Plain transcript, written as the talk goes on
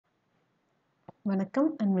வணக்கம்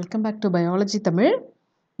and welcome back to biology Tamil.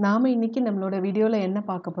 நாம இன்னைக்கு நம்மளோட வீடியோல என்ன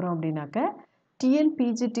பார்க்க போறோம் அப்படின்னாக்க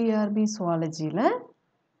TNPG-TRB zoologyல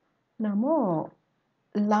நாம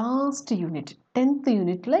லாஸ்ட் யூனிட் 10th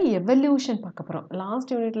யூனிட்ல எவல்யூஷன் பார்க்க போறோம்.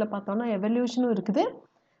 லாஸ்ட் யூனிட்ல பார்த்தோம்னா எவல்யூஷனும் இருக்குது,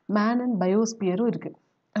 மேன் அண்ட் பயோஸ்பியரும் இருக்கு.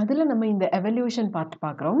 அதுல நம்ம இந்த எவல்யூஷன் பார்ட்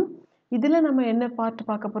பார்க்குறோம். இதுல நம்ம என்ன பார்ட்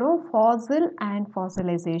பார்க்க போறோம்? Fazil and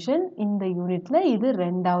fossilisation. இந்த யூனிட்ல இது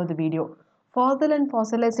ரெண்டாவது வீடியோ. ஃபாசில் அண்ட்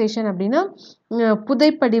ஃபாசிலைசேஷன் அப்படின்னா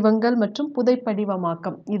புதைப்படிவங்கள் மற்றும்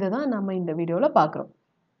புதைப்படிவமாக்கம். இதை தான் நம்ம இந்த வீடியோவில் பார்க்குறோம்.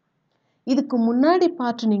 இதுக்கு முன்னாடி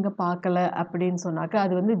பார்ட் நீங்கள் பார்க்கல அப்படின்னு சொன்னாக்க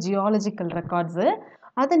அது வந்து ஜியாலஜிக்கல் ரெக்கார்ட்ஸு.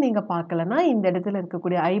 அதை நீங்கள் பார்க்கலன்னா இந்த இடத்துல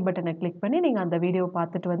இருக்கக்கூடிய ஐ பட்டனை கிளிக் பண்ணி நீங்கள் அந்த வீடியோ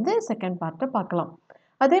பார்த்துட்டு வந்து செகண்ட் பார்ட்டை பார்க்கலாம்.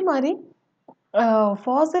 அதே மாதிரி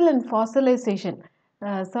ஃபாசில் அண்ட் ஃபாசிலைசேஷன்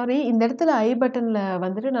இந்த இடத்துல ஐ பட்டனில்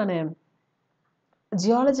வந்துட்டு நான்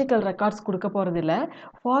ஜியாலஜிக்கல் ரெக்கார்ட்ஸ் கொடுக்க போகிறதில்ல.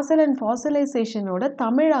 ஃபாசில் அண்ட் ஃபாசிலைசேஷனோட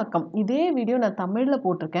தமிழாக்கம் இதே வீடியோ நான் தமிழில்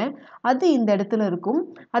போட்டிருக்கேன். அது இந்த இடத்துல இருக்கும்.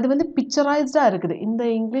 அது வந்து பிக்சரைஸ்டாக இருக்குது. இந்த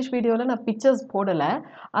இங்கிலீஷ் வீடியோவில் நான் பிக்சர்ஸ் போடலை.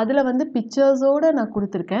 அதில் வந்து பிக்சர்ஸோடு நான்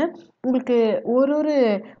கொடுத்துருக்கேன். உங்களுக்கு ஒரு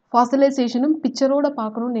ஃபாசிலைசேஷனும் பிக்சரோடு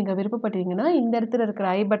பார்க்கணுன்னு நீங்கள் விருப்பப்பட்டீங்கன்னா இந்த இடத்துல இருக்கிற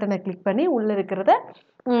ஐ பட்டனை கிளிக் பண்ணி உள்ளே இருக்கிறத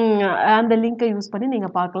அந்த லிங்கை யூஸ் பண்ணி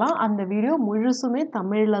நீங்கள் பார்க்கலாம். அந்த வீடியோ முழுசுமே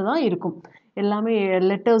தமிழில் தான் இருக்கும். எல்லாமே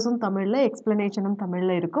லெட்டர்ஸும் தமிழில், எக்ஸ்பிளனேஷனும்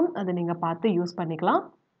தமிழில் இருக்கும். அதை நீங்கள் பார்த்து யூஸ் பண்ணிக்கலாம்.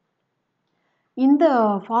 இந்த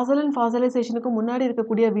ஃபாசில் அண்ட் ஃபாசிலைசேஷனுக்கு முன்னாடி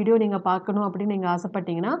இருக்கக்கூடிய வீடியோ நீங்கள் பார்க்கணும் அப்படின்னு நீங்கள்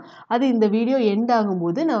ஆசைப்பட்டீங்கன்னா அது இந்த வீடியோ எண்ட்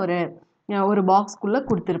ஆகும்போது நான் ஒரு பாக்ஸ்குள்ளே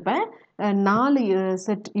கொடுத்துருப்பேன். 4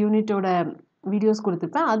 செட் யூனிட்டோட வீடியோஸ்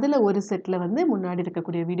கொடுத்துருப்பேன். அதில் ஒரு செட்டில் வந்து முன்னாடி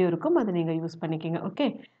இருக்கக்கூடிய வீடியோ இருக்கும். அதை நீங்கள் யூஸ் பண்ணிக்கிங்க. Okay,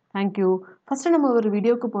 thank you. ஃபஸ்ட்டு நம்ம ஒரு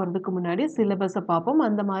வீடியோவுக்கு போகிறதுக்கு முன்னாடி சிலபஸை பார்ப்போம்.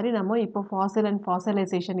 அந்த மாதிரி நம்ம இப்போ ஃபாசில் அண்ட்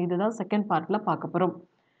ஃபாசிலைசேஷன் இதுதான் செகண்ட் பார்ட்டில் பார்க்க போகிறோம்.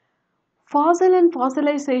 ஃபாசில் அண்ட்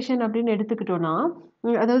ஃபாசிலைசேஷன் அப்படின்னு எடுத்துக்கிட்டோன்னா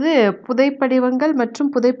அதாவது புதைப்படிவங்கள்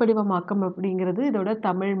மற்றும் புதைப்படிவமாக்கம் அப்படிங்கிறது இதோட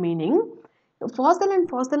Tamil meaning. Fazil and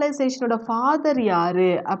ஃபாசிலைசேஷனோட father யார்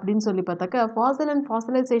அப்படின்னு சொல்லி பார்த்தாக்க ஃபாசில் அண்ட்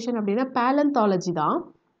ஃபாசிலைசேஷன் அப்படின்னா பேலந்தாலஜி தான்.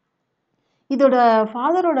 இதோட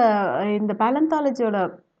ஃபாதரோட இந்த பேலந்தாலஜியோட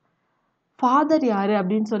ஃபாதர் யார்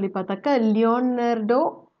அப்படின்னு சொல்லி பார்த்தாக்க லியோனார்டோ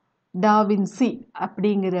டா வின்சி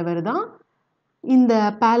அப்படிங்கிறவர் தான் இந்த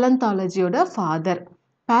பேலந்தாலஜியோட ஃபாதர்.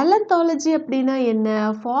 பேலந்தாலஜி அப்படின்னா என்ன?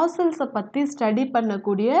 ஃபாசில்ஸை பற்றி ஸ்டடி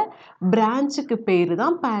பண்ணக்கூடிய பிரான்ச்சுக்கு பேர்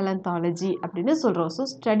தான் பேலந்தாலஜி அப்படின்னு சொல்கிறோம். So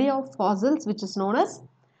study of fossils which is known as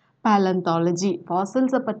பேலந்தாலஜி.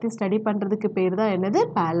 ஃபாசில்ஸை பற்றி ஸ்டடி பண்ணுறதுக்கு பேர் தான் என்னது?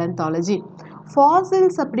 பேலந்தாலஜி.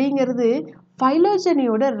 ஃபாசில்ஸ் அப்படிங்கிறது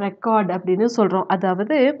ஃபைலோஜெனியோட ரெக்கார்ட் அப்படின்னு சொல்கிறோம்.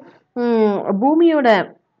 அதாவது பூமியோட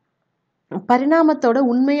பரிணாமத்தோட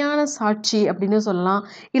உண்மையான சாட்சி அப்படின்னு சொல்லலாம்.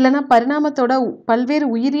 இல்லைன்னா பரிணாமத்தோட பல்வேறு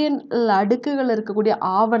உயிரியல் அடுக்குகள் இருக்கக்கூடிய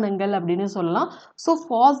ஆவணங்கள் அப்படின்னு சொல்லலாம். ஸோ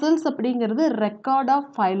ஃபாசில்ஸ் அப்படிங்கிறது ரெக்கார்ட் ஆஃப்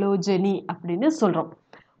ஃபைலோஜெனி அப்படின்னு சொல்கிறோம்.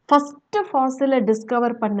 ஃபஸ்ட்டு ஃபாசிலை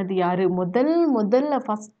டிஸ்கவர் பண்ணது யார்? முதல்ல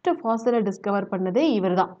ஃபஸ்ட்டு ஃபாசிலை டிஸ்கவர் பண்ணதே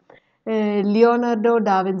இவர் தான், லியோனார்டோ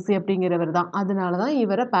டா வின்சி அப்படிங்கிறவர் தான். அதனால தான்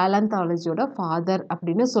இவரை பேலந்தாலஜியோட ஃபாதர்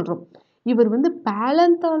அப்படின்னு சொல்கிறோம். இவர் வந்து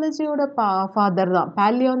பேலந்தாலஜியோட ஃபாதர் தான்,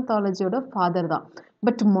 பேலியோந்தாலஜியோட ஃபாதர் தான்.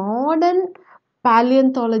 பட் மாடர்ன்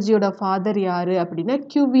பேலியோந்தாலஜியோட ஃபாதர் யார் அப்படின்னா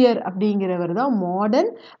கியூவியர் அப்படிங்கிறவர் தான்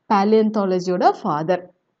மாடர்ன் பேலியோந்தாலஜியோட ஃபாதர்.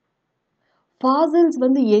 ஃபாசில்ஸ்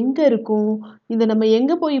வந்து எங்கே இருக்கும்? இதை நம்ம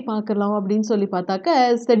எங்கே போய் பார்க்கலாம் அப்படின்னு சொல்லி பார்த்தாக்க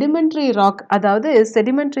செடிமெண்ட்ரி ராக். அதாவது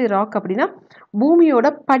செடிமெண்ட்ரி ராக் அப்படின்னா பூமியோட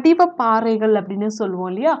படிவ பாறைகள் அப்படின்னு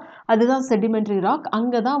சொல்லுவோம் இல்லையா, அதுதான் செடிமெண்ட்ரி ராக்.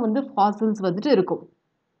 அங்கே தான் வந்து ஃபாசில்ஸ் வந்துட்டு இருக்கும்.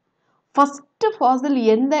 ஃபஸ்ட்டு ஃபாசில்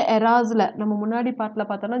எந்த எராஸில்? நம்ம முன்னாடி பார்ட்டில்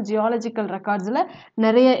பார்த்தோம்னா ஜியாலஜிக்கல் ரெக்கார்ட்ஸில்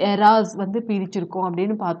நிறைய எராஸ் வந்து பிரிச்சிருக்கோம்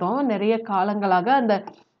அப்படின்னு பார்த்தோம். நிறைய காலங்களாக அந்த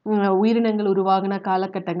உயிரினங்கள் உருவாகின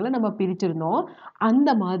காலகட்டங்களை நம்ம பிரிச்சிருந்தோம். அந்த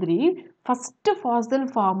மாதிரி ஃபஸ்ட்டு ஃபாசில்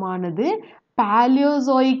ஃபார்ம் ஆனது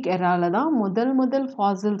பேலியோசோயிக் எரால தான் முதல்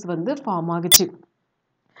ஃபாசில்ஸ் வந்து ஃபார்ம் ஆகுச்சு.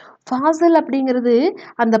 ஃபாசில் அப்படிங்கிறது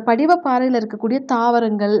அந்த படிவ பாறையில் இருக்கக்கூடிய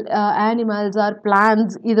தாவரங்கள், ஆனிமல்ஸ் ஆர்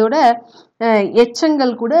பிளான்ஸ், இதோட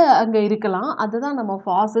எச்சங்கள் கூட அங்கே இருக்கலாம். அதுதான் நம்ம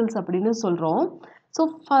ஃபாசில்ஸ் அப்படின்னு சொல்கிறோம். ஸோ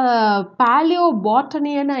பேலியோ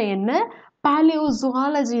பாட்டனினா என்ன, பேலியோ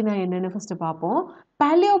ஜுவாலஜினா என்னன்னு ஃபஸ்ட்டு பார்ப்போம்.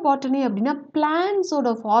 பேலியோ பாட்டனி அப்படின்னா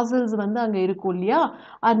பிளான்ஸோட ஃபாசில்ஸ் வந்து அங்கே இருக்கும் இல்லையா,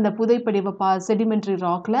 அந்த புதைப்படிவ செடிமெண்ட்ரி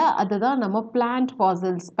ராக்ல, அதுதான் நம்ம பிளான்ட்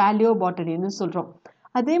ஃபாசில்ஸ் பேலியோ பாட்டனின்னு சொல்கிறோம்.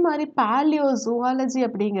 அதே மாதிரி பேலியோ ஜுவாலஜி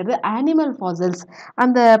அப்படிங்கிறது ஆனிமல் ஃபாசில்ஸ்,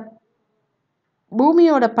 அந்த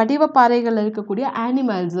பூமியோட படிவ பாறைகள் இருக்கக்கூடிய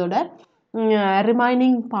ஆனிமல்ஸோட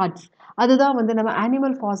ரிமைனிங் பார்ட்ஸ், அதுதான் வந்து நம்ம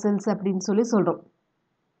ஆனிமல் ஃபாசில்ஸ் அப்படின்னு சொல்கிறோம்.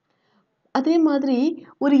 அதே மாதிரி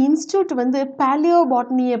ஒரு இன்ஸ்டியூட் வந்து பேலியோ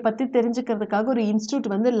பாட்டனியை பற்றி தெரிஞ்சுக்கிறதுக்காக ஒரு இன்ஸ்டியூட்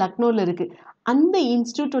வந்து லக்னோவில் இருக்குது. அந்த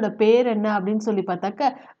இன்ஸ்டியூட்டோட பேர் என்ன அப்படின்னு சொல்லி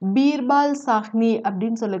பார்த்தாக்க பீர்பால் சாஹ்னி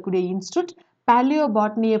அப்படின்னு சொல்லக்கூடிய இன்ஸ்டியூட்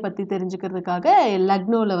பேலியோபாட்னியை பற்றி தெரிஞ்சுக்கிறதுக்காக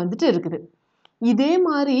லக்னோவில் வந்துட்டு இருக்குது. இதே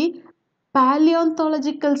மாதிரி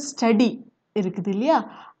பேலியோந்தாலஜிக்கல் ஸ்டடி இருக்குது இல்லையா,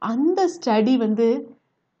 அந்த ஸ்டடி வந்து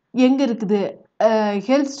எங்கே இருக்குது,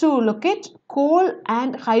 helps to locate goal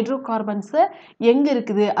and ஹைட்ரோகார்பன்ஸை எங்கே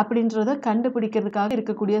இருக்குது அப்படின்றத கண்டுபிடிக்கிறதுக்காக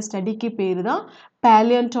இருக்கக்கூடிய ஸ்டடிக்கு பேர் தான்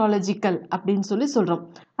பேலியோண்டாலஜிக்கல் அப்படின்னு சொல்கிறோம்.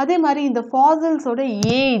 அதே மாதிரி இந்த ஃபாசில்ஸோட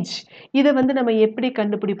ஏஜ், இதை வந்து நம்ம எப்படி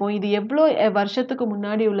கண்டுபிடிப்போம், இது எவ்வளோ வருஷத்துக்கு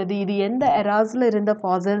முன்னாடி உள்ளது, இது எந்த எராஸில் இருந்த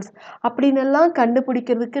ஃபாசில்ஸ் அப்படின்னு எல்லாம்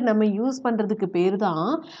கண்டுபிடிக்கிறதுக்கு நம்ம யூஸ் பண்ணுறதுக்கு பேர் தான்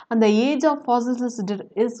அந்த age of fossils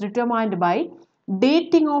is determined by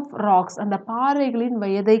dating of rocks, அந்த பாறைகளின்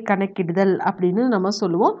வயதை கணக்கிடுதல் அப்படின்னு நம்ம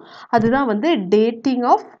சொல்லுவோம். அதுதான் வந்து டேட்டிங்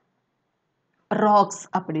ஆஃப் ராக்ஸ்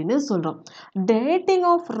அப்படின்னு சொல்கிறோம். டேட்டிங்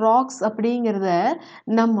ஆஃப் ராக்ஸ் அப்படிங்கிறத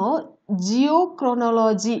நம்ம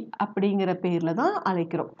ஜியோக்ரோனாலஜி அப்படிங்கிற பேரில் தான்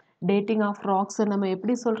அழைக்கிறோம். டேட்டிங் ஆஃப் ராக்ஸை நம்ம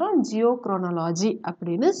எப்படி சொல்கிறோம், ஜியோக்ரோனாலஜி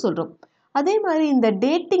அப்படின்னு சொல்கிறோம். அதே மாதிரி இந்த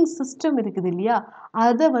டேட்டிங் சிஸ்டம் இருக்குது இல்லையா,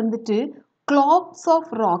 அதை வந்துட்டு கிளாக்ஸ்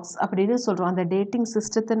ஆஃப் ராக்ஸ் அப்படின்னு சொல்கிறோம். அந்த டேட்டிங்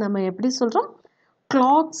சிஸ்டத்தை நம்ம எப்படி சொல்கிறோம்,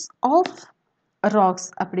 கிளாக்ஸ் ஆஃப் ராக்ஸ்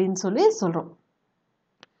அப்படின்னு சொல்கிறோம்.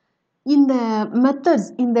 இந்த மெத்தட்ஸ்,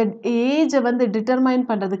 இந்த ஏஜை வந்து டிட்டர்மைன்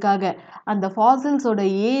பண்ணுறதுக்காக, அந்த ஃபாசில்ஸோட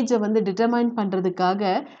ஏஜை வந்து டிட்டர்மைன்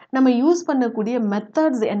பண்ணுறதுக்காக நம்ம யூஸ் பண்ணக்கூடிய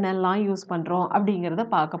மெத்தட்ஸ் என்னெல்லாம் யூஸ் பண்ணுறோம் அப்படிங்கிறத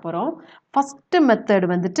பார்க்க போகிறோம். ஃபஸ்ட்டு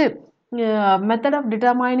மெத்தட் வந்துட்டு method of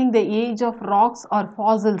determining the age of rocks R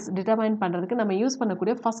fossils determine பண்ணுறதுக்கு நம்ம யூஸ்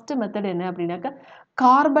பண்ணக்கூடிய ஃபஸ்ட்டு மெத்தட் என்ன அப்படின்னாக்கா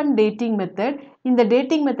கார்பன் டேட்டிங் மெத்தட். இந்த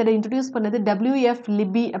டேட்டிங் மெத்தடை இன்ட்ரடியூஸ் பண்ணது WF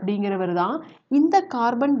லிபி அப்படிங்கிறவர் தான். இந்த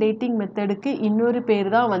கார்பன் டேட்டிங் மெத்தடுக்கு இன்னொரு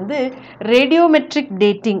பேர் தான் வந்து ரேடியோமெட்ரிக்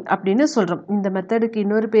டேட்டிங் அப்படின்னு சொல்கிறோம். இந்த மெத்தடுக்கு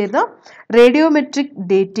இன்னொரு பேர் தான் ரேடியோமெட்ரிக்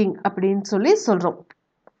டேட்டிங் அப்படின்னு சொல்கிறோம்.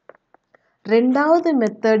 ரெண்டாவது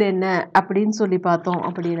மெத்தட் என்ன அப்படின்னு சொல்லி பார்த்தோம்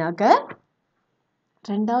அப்படின்னாக்க,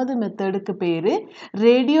 ரெண்டாவது மெத்தடுக்கு பேர்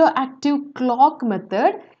ரேடியோ ஆக்டிவ் கிளாக்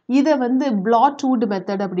மெத்தட். இதை வந்து பிளாட்வுட்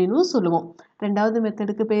மெத்தட் அப்படின்னு சொல்லுவோம். ரெண்டாவது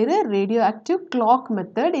மெத்தடுக்கு பேர் ரேடியோ ஆக்டிவ் கிளாக்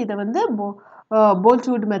மெத்தட். இதை வந்து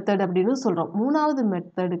போல்ட்வுட் மெத்தட் அப்படின்னு சொல்கிறோம். மூணாவது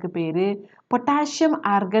மெத்தடுக்கு பேர் பொட்டாசியம்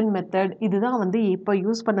ஆர்கன் மெத்தட். இதுதான் வந்து இப்போ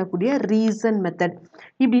யூஸ் பண்ணக்கூடிய ரீசன் மெத்தட்.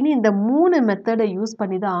 இப்படின்னு இந்த 3 மெத்தடை யூஸ்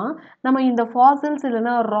பண்ணி தான் நம்ம இந்த ஃபாசில்ஸ்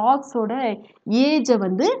இல்லைன்னா ராக்ஸோட ஏஜை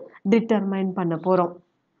வந்து டிட்டர்மைன் பண்ண போகிறோம்.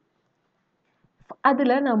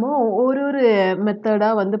 அதில் நம்ம ஒரு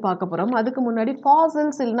மெத்தடாக வந்து பார்க்க போகிறோம். அதுக்கு முன்னாடி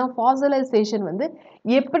ஃபாசில்ஸ் இல்லைன்னா ஃபாசிலைசேஷன் வந்து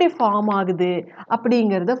எப்படி ஃபார்ம் ஆகுது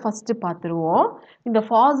அப்படிங்கிறத ஃபஸ்ட்டு பார்த்துருவோம். இந்த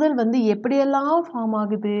ஃபாசில் வந்து எப்படியெல்லாம் ஃபார்ம்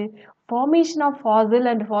ஆகுது, ஃபார்மேஷன் ஆஃப் ஃபாசில்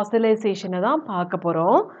அண்ட் ஃபாசிலைசேஷனை தான் பார்க்க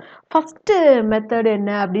போகிறோம். ஃபஸ்ட்டு மெத்தட்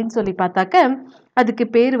என்ன அப்படின்னு சொல்லி பார்த்தாக்க அதுக்கு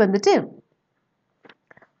பேர் வந்துட்டு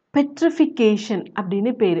பெட்ரிஃபிகேஷன்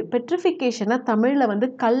அப்படின்னு பேர். பெட்ரிஃபிகேஷனை தமிழில் வந்து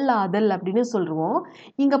கல்லாதல் அப்படின்னு சொல்லுவோம்.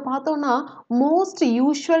 இங்கே பார்த்தோன்னா most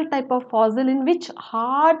usual type of Fazil in which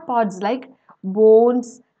heart parts like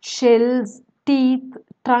bones, shells, teeth,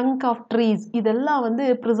 trunk of trees இதெல்லாம் வந்து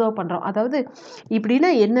ப்ரிசர்வ் பண்ணுறோம். அதாவது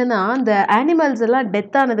இப்படின்னா என்னென்னா, இந்த ஆனிமல்ஸ் எல்லாம்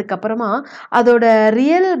டெத் ஆனதுக்கப்புறமா அதோட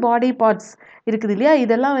ரியல் பாடி பார்ட்ஸ் இருக்குது இல்லையா,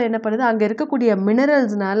 இதெல்லாம் என்ன பண்ணுது, அங்கே இருக்கக்கூடிய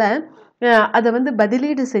மினரல்ஸ்னால அதை வந்து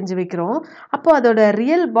பதிலீடு செஞ்சு வைக்கிறோம். அப்போ அதோட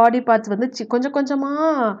ரியல் பாடி பார்ட்ஸ் வந்து கொஞ்சம்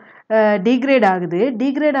கொஞ்சமாக டீக்ரேட் ஆகுது.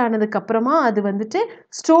 டீக்ரேட் ஆனதுக்கப்புறமா அது வந்துட்டு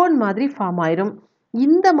ஸ்டோன் மாதிரி ஃபார்ம் ஆயிரும்.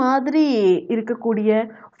 இந்த மாதிரி இருக்கக்கூடிய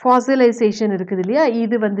ஃபாசிலைசேஷன் இருக்குது இல்லையா,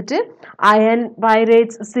 இது வந்துட்டு iron,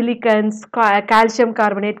 pirates, சிலிக்கன்ஸ், calcium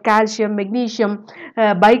carbonate, calcium, magnesium,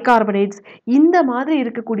 bicarbonates இந்த மாதிரி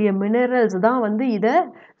இருக்கக்கூடிய மினரல்ஸ் தான் வந்து இதை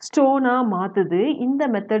ஸ்டோனாக மாற்றுது. இந்த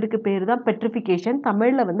மெத்தடுக்கு பேர் தான் பெட்ரிஃபிகேஷன்,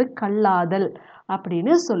 தமிழில் வந்து கல்லாதல்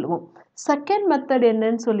அப்படின்னு சொல்லுவோம். செகண்ட் மெத்தட்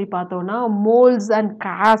என்னன்னு சொல்லி பார்த்தோன்னா மோல்ட்ஸ் அண்ட்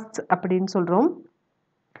காஸ்ட் அப்படின்னு சொல்கிறோம்.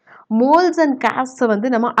 மோல்ஸ் அண்ட் காஸ்ட்ஸை வந்து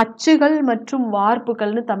நம்ம அச்சுகள் மற்றும்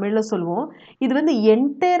வார்ப்புகள்னு தமிழில் சொல்லுவோம். இது வந்து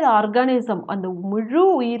என்டையர் ஆர்கானிசம், அந்த முழு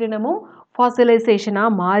உயிரினமும்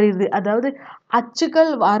ஃபாசிலைசேஷனாக மாறிடுது. அதாவது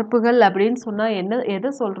அச்சுகள் வார்ப்புகள் அப்படின்னு சொன்னால்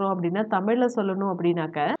எதை சொல்கிறோம் அப்படின்னா, தமிழில் சொல்லணும்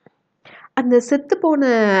அப்படின்னாக்க அந்த செத்து போன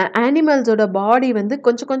ஆனிமல்ஸோட பாடி வந்து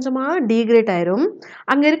கொஞ்சம் கொஞ்சமாக டீக்ரேட் ஆயிரும்.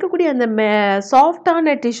 அங்கே இருக்கக்கூடிய அந்த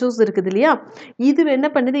சாஃப்டான டிஷ்யூஸ் இருக்குது இல்லையா, இது என்ன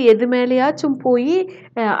பண்ணுது, எது மேலேயாச்சும் போய்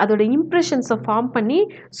அதோட இம்ப்ரெஷன்ஸை ஃபார்ம் பண்ணி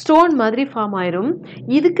ஸ்டோன் மாதிரி ஃபார்ம் ஆயிரும்.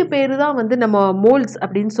 இதுக்கு பேர் தான் வந்து நம்ம மோல்ட்ஸ்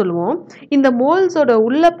அப்படின்னு சொல்லுவோம். இந்த மோல்ட்ஸோட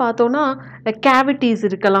உள்ளே பார்த்தோன்னா கேவிட்டிஸ்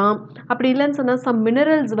இருக்கலாம், அப்படி இல்லைன்னு சொன்னால் சம்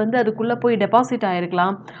மினரல்ஸ் வந்து அதுக்குள்ளே போய் டெபாசிட்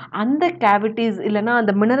ஆகிருக்கலாம். அந்த கேவிட்டிஸ் இல்லைன்னா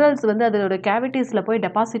அந்த மினரல்ஸ் வந்து அதோட கேவிட்டிஸில் போய்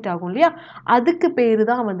டெபாசிட் ஆகும் இல்லையா, அதுக்கு பேர்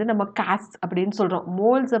தான் வந்து நம்ம காஸ்ட் அப்படின்னு சொல்கிறோம்.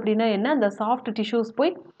 மோல்ட்ஸ் அப்படின்னா என்ன, அந்த சாஃப்ட் டிஷ்யூஸ்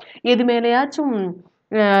போய் எது மேலேயாச்சும்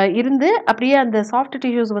இருந்து அப்படியே அந்த சாஃப்ட்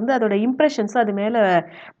டிஷ்யூஸ் வந்து அதோட இம்ப்ரெஷன்ஸ் அது மேலே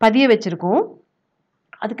பதிய வச்சுருக்கோம்.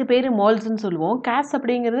 அதுக்கு பேர் மோல்ட்ஸ்ன்னு சொல்லுவோம். காஸ்ட்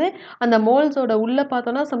அப்படிங்கிறது அந்த மோல்ட்ஸோட உள்ளே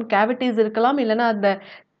பார்த்தோன்னா சம் கேவிட்டிஸ் இருக்கலாம், இல்லைன்னா அந்த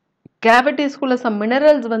கேவிட்டிஸ்குள்ள சம்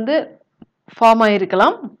மினரல்ஸ் வந்து ஃபார்ம்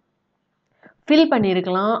ஆயிருக்கலாம், ஃபில்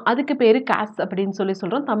பண்ணியிருக்கலாம். அதுக்கு பேர் காஸ் அப்படின்னு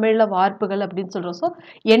சொல்கிறோம். தமிழில் வார்ப்புகள் அப்படின்னு சொல்கிறோம். So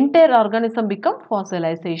entire organism become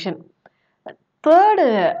fossilisation. Third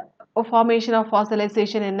formation of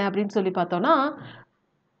fossilisation என்ன அப்படின்னு சொல்லி பார்த்தோம்னா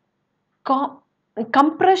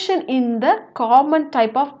compression in the common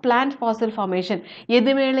type of plant Fazil formation.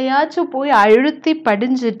 எது மேலேயாச்சும் போய் அழுத்தி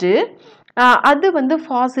படிஞ்சிட்டு அது வந்து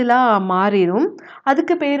ஃபாசிலாக மாறிடும்.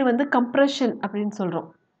 அதுக்கு பேர் வந்து கம்ப்ரெஷன் அப்படின்னு சொல்கிறோம்.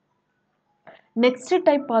 நெக்ஸ்ட்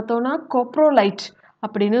டைப் பார்த்தோம்னா கோப்ரோலைட்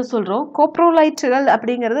அப்படின்னு சொல்கிறோம். கோப்ரோலைட்டுகள்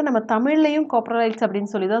அப்படிங்கிறது நம்ம தமிழ்லையும் கோப்ரோலைட்ஸ்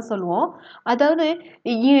அப்படின்னு சொல்லி தான் சொல்லுவோம். அதாவது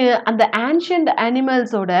அந்த ஆன்ஷியன்ட்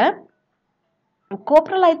அனிமல்ஸோட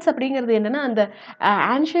கோப்ரோலைட்ஸ் அப்படிங்கிறது என்னன்னா அந்த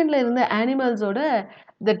ஆன்ஷியன்ட்ல இருந்த அனிமல்ஸோட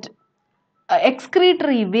தட்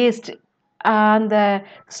எக்ஸ்கிரீட்டரி வேஸ்ட், அந்த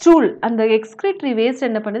ஸ்டூல், அந்த எக்ஸ்கிரீட்டரி வேஸ்ட்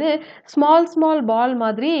என்ன பண்ணுது, ஸ்மால் பால்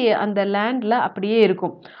மாதிரி அந்த லேண்டில் அப்படியே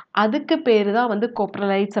இருக்கும். அதுக்கு பேர் தான் வந்து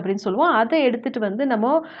கோப்ரோலைட்ஸ் அப்படின்னு சொல்லுவோம். அதை எடுத்துகிட்டு வந்து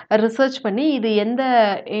நம்ம ரிசர்ச் பண்ணி இது எந்த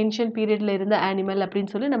ஏன்ஷியன்ட் பீரியடில் இருந்த அனிமல்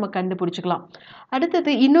அப்படின்னு சொல்லி நம்ம கண்டுபிடிச்சிக்கலாம்.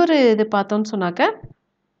 அடுத்தது இன்னொரு இது பார்த்தோன்னு சொன்னாக்க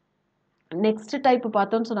நெக்ஸ்ட் டைப்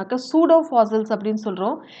பார்த்தோன்னு சொன்னாக்க சூடோ ஃபாசில்ஸ் அப்படின்னு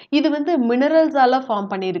சொல்கிறோம். இது வந்து மினரல்ஸால்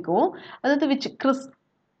ஃபார்ம் பண்ணியிருக்கோம். அதாவது which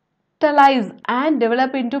crystallize and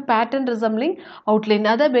develop into pattern resembling outline.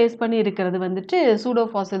 அதை பேஸ் பண்ணி இருக்கிறது வந்துட்டு சூடோ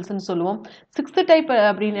ஃபாசில்ஸ்ன்னு சொல்லுவோம். சிக்ஸ்த் டைப்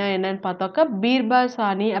அப்படின்னா என்னன்னு பார்த்தாக்கா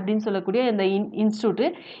பீர்பாசானி அப்படின்னு சொல்லக்கூடிய இந்த இன்ஸ்டியூட்டு,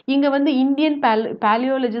 இங்கே வந்து இந்தியன்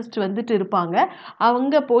பேலியோலஜிஸ்ட் வந்துட்டு இருப்பாங்க.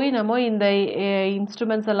 அவங்க போய் நம்ம இந்த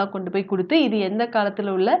இன்ஸ்ட்ருமெண்ட்ஸ் எல்லாம் கொண்டு போய் கொடுத்து இது எந்த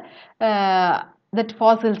காலத்தில் உள்ள தட்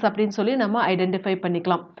ஃபாசில்ஸ் அப்படின்னு சொல்லி நம்ம ஐடென்டிஃபை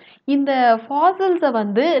பண்ணிக்கலாம். இந்த ஃபாசில்ஸை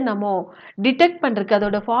வந்து நம்ம டிடெக்ட் பண்ணுறதுக்கு,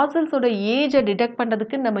 அதோட ஃபாசில்ஸோட ஏஜை டிடெக்ட்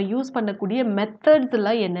பண்ணுறதுக்கு நம்ம யூஸ் பண்ணக்கூடிய மெத்தட்ஸ்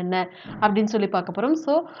எல்லாம் என்னென்ன அப்படின்னு சொல்லி பார்க்க போகிறோம்.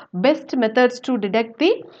 So best methods to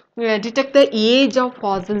detect the age of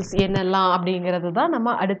fossils என்னெல்லாம் அப்படிங்கிறது தான்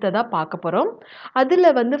நம்ம அடுத்ததாக பார்க்க போகிறோம்.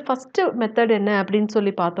 அதில் வந்து ஃபஸ்ட்டு மெத்தட் என்ன அப்படின்னு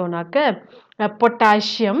சொல்லி பார்த்தோம்னாக்க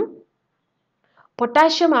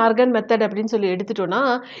பொட்டாசியம் ஆர்கன் மெத்தட் அப்படின்னு சொல்லி எடுத்துட்டோம்னா,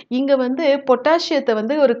 இங்கே வந்து பொட்டாசியத்தை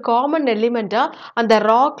வந்து ஒரு காமன் எலிமெண்ட்டாக அந்த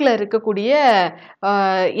ராக்ல இருக்கக்கூடிய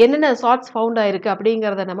என்னென்ன சார்ட்ஸ் ஃபவுண்ட் ஆயிருக்கு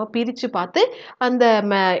அப்படிங்கிறத நம்ம பிரித்து பார்த்து அந்த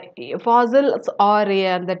ஃபாசில்ஸ் ஆர்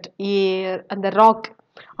அந்த ராக்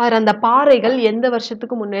ஆர் அந்த பாறைகள் எத்தனை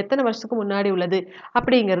வருஷத்துக்கு முன்னாடி உள்ளது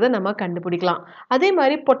அப்படிங்கிறத நம்ம கண்டுபிடிக்கலாம். அதே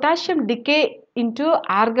மாதிரி potassium decay into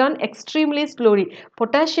argon extremely slowly.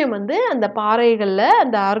 Potassium வந்து அந்த பாறைகளில்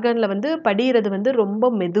அந்த ஆர்கானில் வந்து படிகிறது வந்து ரொம்ப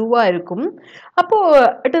மெதுவாக இருக்கும். அப்போது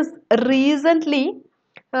it is recently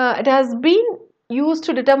it has been used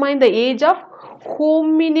to determine the age of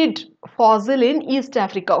hominid fossil in East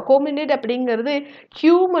Africa. hominid அப்படிங்கிறது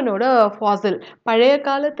ஹியூமனோட ஃபாசில். பழைய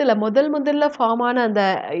காலத்தில் முதல்ல ஃபார்ம் ஆன அந்த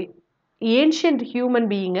ஏன்ஷியன்ட் ஹியூமன்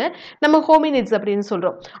பீயிங்கை நம்ம ஹோமினிட்ஸ் அப்படின்னு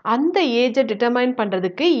சொல்கிறோம். அந்த ஏஜை டிட்டர்மைன்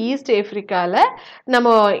பண்ணுறதுக்கு ஈஸ்ட் ஆஃப்ரிக்காவில்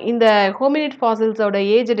நம்ம இந்த ஹோமினிட் ஃபாசில்ஸோட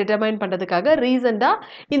ஏஜை டிட்டர்மைன் பண்ணுறதுக்காக ரீசெண்டாக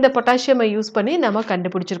இந்த பொட்டாசியமை யூஸ் பண்ணி நம்ம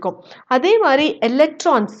கண்டுபிடிச்சிருக்கோம். அதே மாதிரி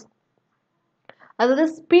எலக்ட்ரான்ஸ், அதாவது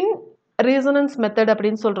ஸ்பின் ரீசனன்ஸ் மெத்தட்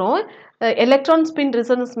அப்படின்னு சொல்கிறோம். எலக்ட்ரான் ஸ்பின்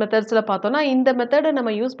ரிசனன்ஸ் மெத்தட்ஸில் பார்த்தோன்னா இந்த மெத்தடை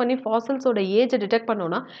நம்ம யூஸ் பண்ணி ஃபாசில்ஸோட ஏஜை டிடெக்ட்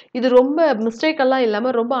பண்ணோன்னா இது ரொம்ப மிஸ்டேக்கெல்லாம்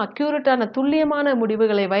இல்லாமல் ரொம்ப அக்யூரேட்டான துல்லியமான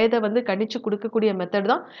முடிவுகளை வயதை வந்து கணிச்சு கொடுக்கக்கூடிய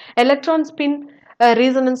மெத்தட் தான் எலக்ட்ரான் ஸ்பின்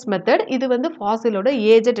ரீசனன்ஸ் மெத்தட். இது வந்து ஃபாசிலோட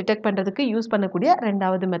ஏஜை டிடெக்ட் பண்ணுறதுக்கு யூஸ் பண்ணக்கூடிய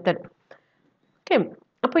ரெண்டாவது மெத்தட். ஓகே,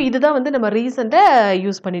 அப்போ இதுதான் வந்து நம்ம ரீசெண்டாக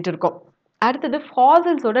யூஸ் பண்ணிட்டு இருக்கோம். அடுத்தது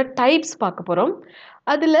ஃபாசில்ஸோட டைப்ஸ் பார்க்க போகிறோம்.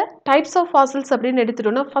 அதில் டைப்ஸ் ஆஃப் ஃபாசில்ஸ் அப்படின்னு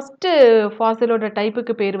எடுத்துட்டோம்னா ஃபஸ்ட்டு ஃபாசிலோட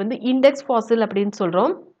டைப்புக்கு பேர் வந்து இண்டெக்ஸ் ஃபாசில் அப்படின்னு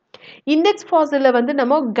சொல்கிறோம். இண்டெக்ஸ் ஃபாசிலில் வந்து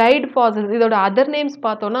நம்ம கைட் ஃபாசில்ஸ், இதோட அதர் நேம்ஸ்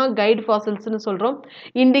பார்த்தோன்னா கைட் ஃபாசில்ஸ்னு சொல்கிறோம்,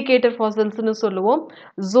 இண்டிகேட்டர் ஃபாசில்ஸ்னு சொல்லுவோம்,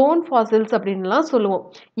 ஜோன் ஃபாசில்ஸ் அப்படின்லாம் சொல்லுவோம்.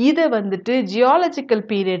 இதை வந்துட்டு ஜியாலஜிக்கல்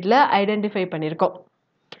பீரியடில் ஐடென்டிஃபை பண்ணியிருக்கோம்.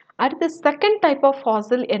 அடுத்து செகண்ட் டைப் ஆஃப்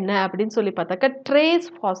ஃபாசில் என்ன அப்படின்னு சொல்லி பார்த்தாக்கா ட்ரேஸ்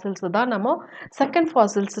ஃபாசில்ஸ் தான் நம்ம செகண்ட்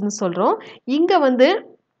ஃபாசில்ஸ்னு சொல்கிறோம். இங்கே வந்து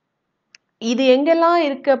இது எங்கெல்லாம்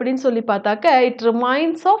இருக்குது அப்படின்னு சொல்லி பார்த்தாக்க it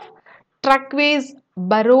reminds of ட்ரக்வேஸ்,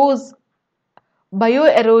 burrows, bio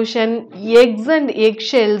erosion, X and egg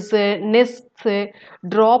shells, நெஸ்ட்ஸு,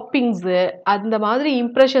 ட்ராப்பிங்ஸு, அந்த மாதிரி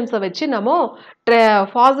இம்ப்ரெஷன்ஸை வச்சு நம்ம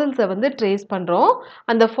ஃபாசில்ஸை வந்து ட்ரேஸ் பண்ணுறோம்.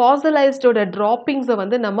 அந்த ஃபாசிலைஸ்டோட ட்ராப்பிங்ஸை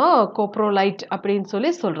வந்து நம்ம கோப்ரோலைட் அப்படின்னு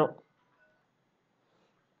சொல்லி சொல்கிறோம்.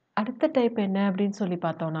 அடுத்த டைப் என்ன அப்படின்னு சொல்லி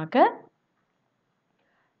பார்த்தோம்னாக்க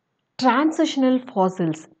டிரான்சிஷனல்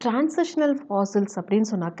ஃபாசில்ஸ். டிரான்சிஷனல் ஃபாசில்ஸ் அப்படின்னு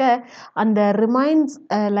சொன்னாக்க அந்த ரிமைன்ஸ்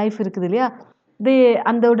லைஃப் இருக்குது இல்லையா,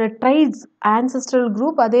 அதோட ட்ரைட்ஸ், ஆன்செஸ்ட்ரல்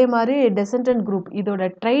குரூப், அதே மாதிரி டெசெண்டன்ட் குரூப், இதோட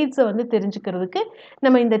ட்ரைட்ஸை வந்து தெரிஞ்சுக்கிறதுக்கு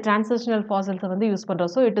நம்ம இந்த டிரான்சிஷனல் ஃபாசில்ஸை வந்து யூஸ்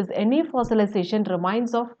பண்ணுறோம். So it is any fossilisation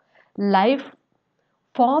remains of life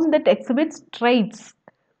form that exhibits traits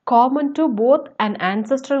common to both an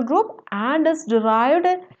ancestral group and its derived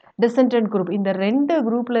descendant group. இந்த ரெண்டு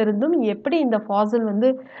குரூப்ல இருந்தும் எப்படி இந்த ஃபாசில் வந்து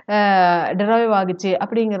டெரைவ் ஆகுச்சு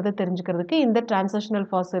அப்படிங்கிறத தெரிஞ்சுக்கிறதுக்கு இந்த டிரான்சிஷனல்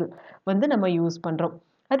ஃபாசில் வந்து நம்ம யூஸ் பண்ணுறோம்.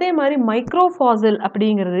 அதே மாதிரி மைக்ரோ ஃபாசில்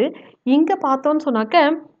அப்படிங்கிறது இங்கே பார்த்தோன்னு சொன்னாக்க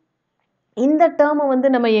இந்த டேர்மை வந்து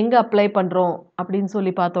நம்ம எங்கே அப்ளை பண்ணுறோம் அப்படின்னு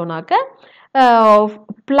சொல்லி பார்த்தோம்னாக்க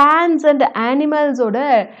பிளான்ஸ் அண்ட் அனிமல்ஸோட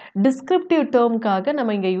டிஸ்கிரிப்டிவ் டேர்முக்காக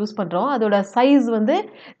நம்ம இங்கே யூஸ் பண்ணுறோம். அதோட சைஸ் வந்து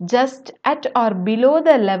just at are below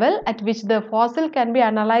the level at which the Fazil can be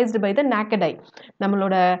analyst by the naked eye.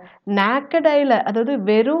 நம்மளோட naked eyeல அதாவது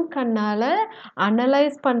வெறும் கண்ணால்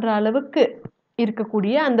அனலைஸ் பண்ணுற அளவுக்கு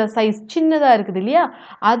இருக்கக்கூடிய அந்த சைஸ் சின்னதாக இருக்குது இல்லையா,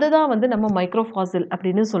 அதுதான் வந்து நம்ம மைக்ரோ ஃபாசில்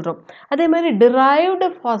அப்படின்னு சொல்கிறோம். அதே மாதிரி டிரைவ்டு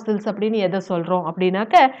ஃபாசில்ஸ் அப்படின்னு எதை சொல்கிறோம்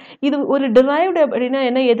அப்படின்னாக்க, இது ஒரு டிரைவ்டு அப்படின்னா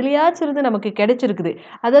என்ன, எதுலையாச்சும் இருந்து நமக்கு கிடைச்சிருக்குது,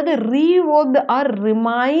 அதாவது ரீவொர்க்டு ஆர்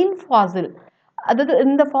ரிமைன் ஃபாசில். அதாவது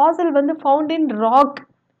இந்த ஃபாசில் வந்து found in rock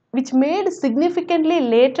which made significantly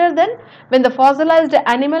later than when the fossilized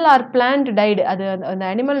animal or plant died. அது அந்த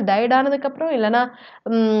அனிமல் டைட் ஆனதுக்கப்புறம் இல்லைனா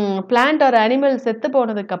பிளான்ட் ஆர் அனிமல் செத்து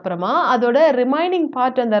போனதுக்கப்புறமா அதோட ரிமைனிங்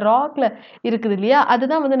பார்ட் அந்த ராக்ல இருக்குது இல்லையா,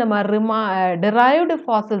 அதுதான் வந்து நம்ம டெரைவ்டு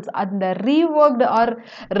ஃபாசில்ஸ். அந்த ரீவொர்க்டு ஆர்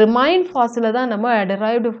ரிமைன் ஃபாசிலை தான் நம்ம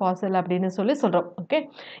டெரைவ்டு ஃபாசில் அப்படின்னு சொல்லி சொல்கிறோம். ஓகே,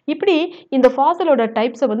 இப்படி இந்த ஃபாசிலோட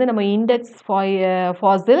டைப்ஸை வந்து நம்ம index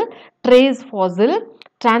Fazil, trace Fazil,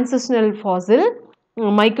 transitional Fazil,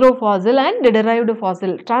 micro Fazil and derived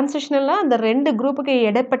Fazil. டிரான்சிஷனலாக அந்த ரெண்டு குரூப்புக்கு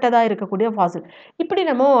இடைப்பட்டதாக இருக்கக்கூடிய ஃபாசில், இப்படி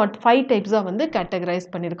நம்ம 5 டைப்ஸாக வந்து கேட்டகரைஸ்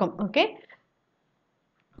பண்ணியிருக்கோம். ஓகே,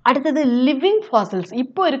 அடுத்தது லிவிங் ஃபாசில்ஸ்.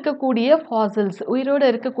 இப்போ இருக்கக்கூடிய ஃபாசில்ஸ், உயிரோடு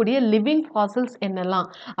இருக்கக்கூடிய லிவிங் ஃபாசில்ஸ் என்னெல்லாம்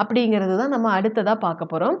அப்படிங்கிறது தான் நம்ம அடுத்ததாக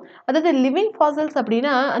பார்க்க போகிறோம். அதாவது லிவிங் ஃபாசில்ஸ்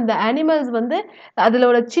அப்படின்னா அந்த அனிமல்ஸ் வந்து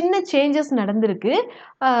அதிலோட சின்ன சேஞ்சஸ் நடந்திருக்கு.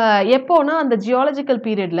 எப்போனா அந்த ஜியாலஜிக்கல்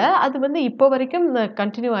பீரியடில் அது வந்து இப்போ வரைக்கும்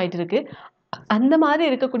கண்டினியூ ஆகிட்டு இருக்கு. அந்த மாதிரி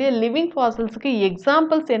இருக்கக்கூடிய லிவிங் ஃபாசில்ஸுக்கு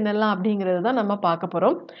எக்ஸாம்பிள்ஸ் என்னெல்லாம் அப்படிங்கிறது தான் நம்ம பார்க்க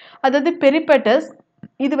போகிறோம். அதாவது பெரிபெட்டஸ்,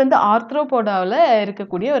 இது வந்து ஆர்த்ரோபோடாவில்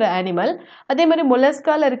இருக்கக்கூடிய ஒரு அனிமல். அதே மாதிரி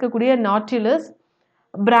மொலஸ்காவில் இருக்கக்கூடிய நாட்டிலஸ்,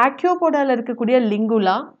 பிராக்கியோபோடாவில் இருக்கக்கூடிய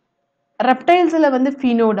லிங்குலா, ரெப்டைல்ஸில் வந்து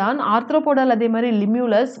ஃபினோடான், ஆர்த்ரோபோடாவில் அதே மாதிரி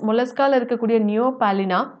லிமியூலஸ், மொலஸ்காவில் இருக்கக்கூடிய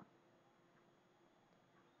நியோபாலினா,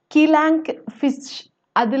 கீலாங்க் ஃபிஷ்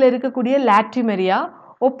அதில் இருக்கக்கூடிய லாட்டிமெரியா,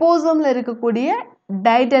 ஒப்போசமில் இருக்கக்கூடிய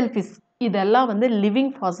டைடல்ஃபிஷ், இதெல்லாம் வந்து லிவிங்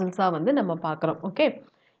ஃபாசில்ஸாக வந்து நம்ம பார்க்குறோம். ஓகே,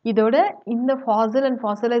 இதோட இந்த ஃபாசில் அண்ட்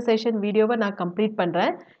ஃபாசிலைசேஷன் வீடியோவை நான் கம்ப்ளீட்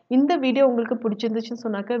பண்ணுறேன். இந்த வீடியோ உங்களுக்கு பிடிச்சிருந்துச்சுன்னு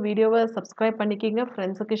சொன்னாக்க வீடியோவை சப்ஸ்கிரைப் பண்ணிக்கிங்க,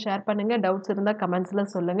 ஃப்ரெண்ட்ஸுக்கு ஷேர் பண்ணுங்கள், டவுட்ஸ் இருந்தால்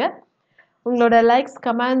கமெண்ட்ஸில் சொல்லுங்கள். உங்களோட likes,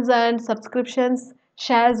 comments and subscriptions,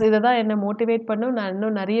 shares இதை தான் என்னை மோட்டிவேட் பண்ணும். நான்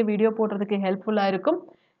இன்னும் நிறைய வீடியோ போடுறதுக்கு ஹெல்ப்ஃபுல்லாக இருக்கும்.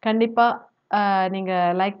 கண்டிப்பாக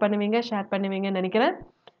நீங்கள் லைக் பண்ணுவீங்க, ஷேர் பண்ணுவீங்கன்னு நினைக்கிறேன்.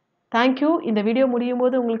 தேங்க்யூ. இந்த வீடியோ முடியும்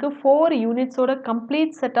போது உங்களுக்கு 4 யூனிட்ஸோட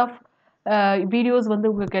கம்ப்ளீட் செட் ஆஃப் வீடியோஸ் வந்து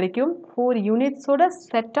உங்களுக்கு கிடைக்கும். 4 யூனிட்ஸோட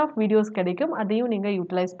செட் ஆஃப் வீடியோஸ் கிடைக்கும். அதையும் நீங்கள்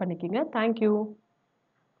யூட்டிலைஸ் பண்ணிக்கிங்க. தேங்க்யூ.